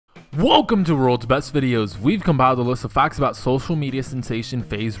Welcome to World's Best Videos. We've compiled a list of facts about social media sensation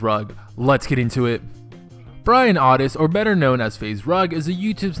FaZe Rug. Let's get into it. Brawadis, or better known as FaZe Rug, is a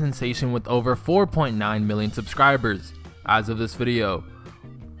YouTube sensation with over 4.9 million subscribers as of this video.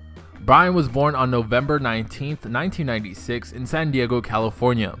 Brian was born on November 19th, 1996 in San Diego,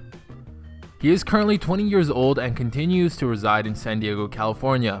 California. He is currently 20 years old and continues to reside in San Diego,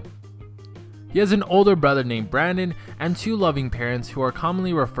 California. He has an older brother named Brandon and two loving parents who are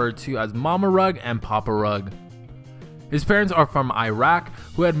commonly referred to as Mama Rug and Papa Rug. His parents are from Iraq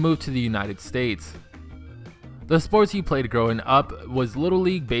who had moved to the United States. The sports he played growing up was Little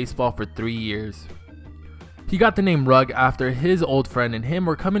League Baseball for 3 years. He got the name Rug after his old friend and him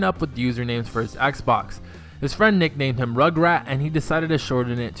were coming up with usernames for his Xbox. His friend nicknamed him Rugrat and he decided to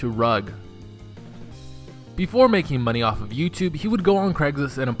shorten it to Rug. Before making money off of YouTube, he would go on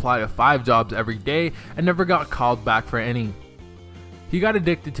Craigslist and apply to 5 jobs every day and never got called back for any. He got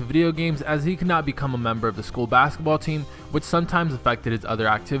addicted to video games as he could not become a member of the school basketball team, which sometimes affected his other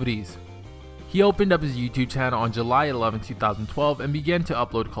activities. He opened up his YouTube channel on July 11, 2012 and began to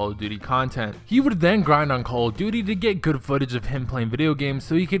upload Call of Duty content. He would then grind on Call of Duty to get good footage of him playing video games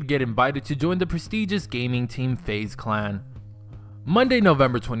so he could get invited to join the prestigious gaming team FaZe Clan. Monday,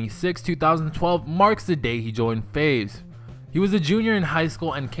 November 26, 2012 marks the day he joined FaZe. He was a junior in high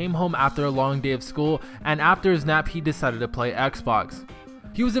school and came home after a long day of school, and after his nap he decided to play Xbox.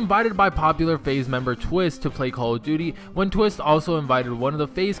 He was invited by popular FaZe member Twist to play Call of Duty when Twist also invited one of the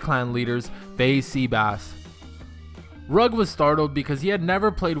FaZe clan leaders, FaZe Seabass. Rug was startled because he had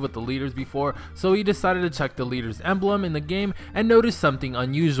never played with the leaders before, so he decided to check the leader's emblem in the game and noticed something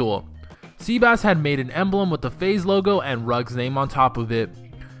unusual. Seabass had made an emblem with the FaZe logo and Rug's name on top of it.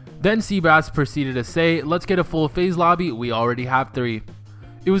 Then Seabass proceeded to say, "Let's get a full FaZe lobby, we already have 3.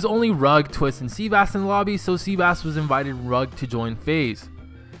 It was only Rug, Twist, and Seabass in the lobby, so Seabass was invited Rug to join FaZe.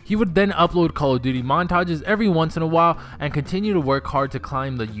 He would then upload Call of Duty montages every once in a while and continue to work hard to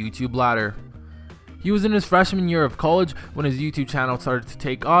climb the YouTube ladder. He was in his freshman year of college when his YouTube channel started to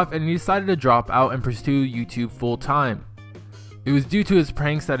take off and he decided to drop out and pursue YouTube full time. It was due to his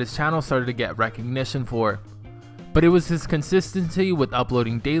pranks that his channel started to get recognition for. But it was his consistency with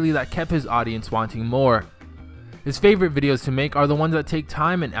uploading daily that kept his audience wanting more. His favorite videos to make are the ones that take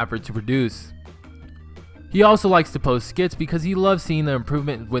time and effort to produce. He also likes to post skits because he loves seeing the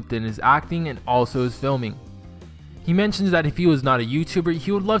improvement within his acting and also his filming. He mentions that if he was not a YouTuber,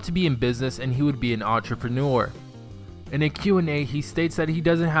 he would love to be in business and he would be an entrepreneur. In a Q&A, he states that he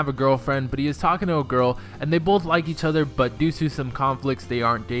doesn't have a girlfriend, but he is talking to a girl and they both like each other, but due to some conflicts they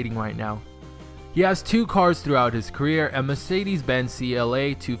aren't dating right now. He has 2 cars throughout his career, a Mercedes-Benz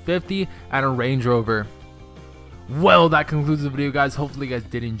CLA 250 and a Range Rover. Well, that concludes the video, guys. Hopefully you guys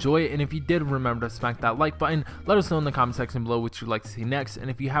did enjoy it, and if you did, remember to smack that like button. Let us know in the comment section below what you'd like to see next, and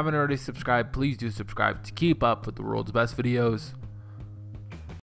if you haven't already subscribed, please do subscribe to keep up with the world's best videos.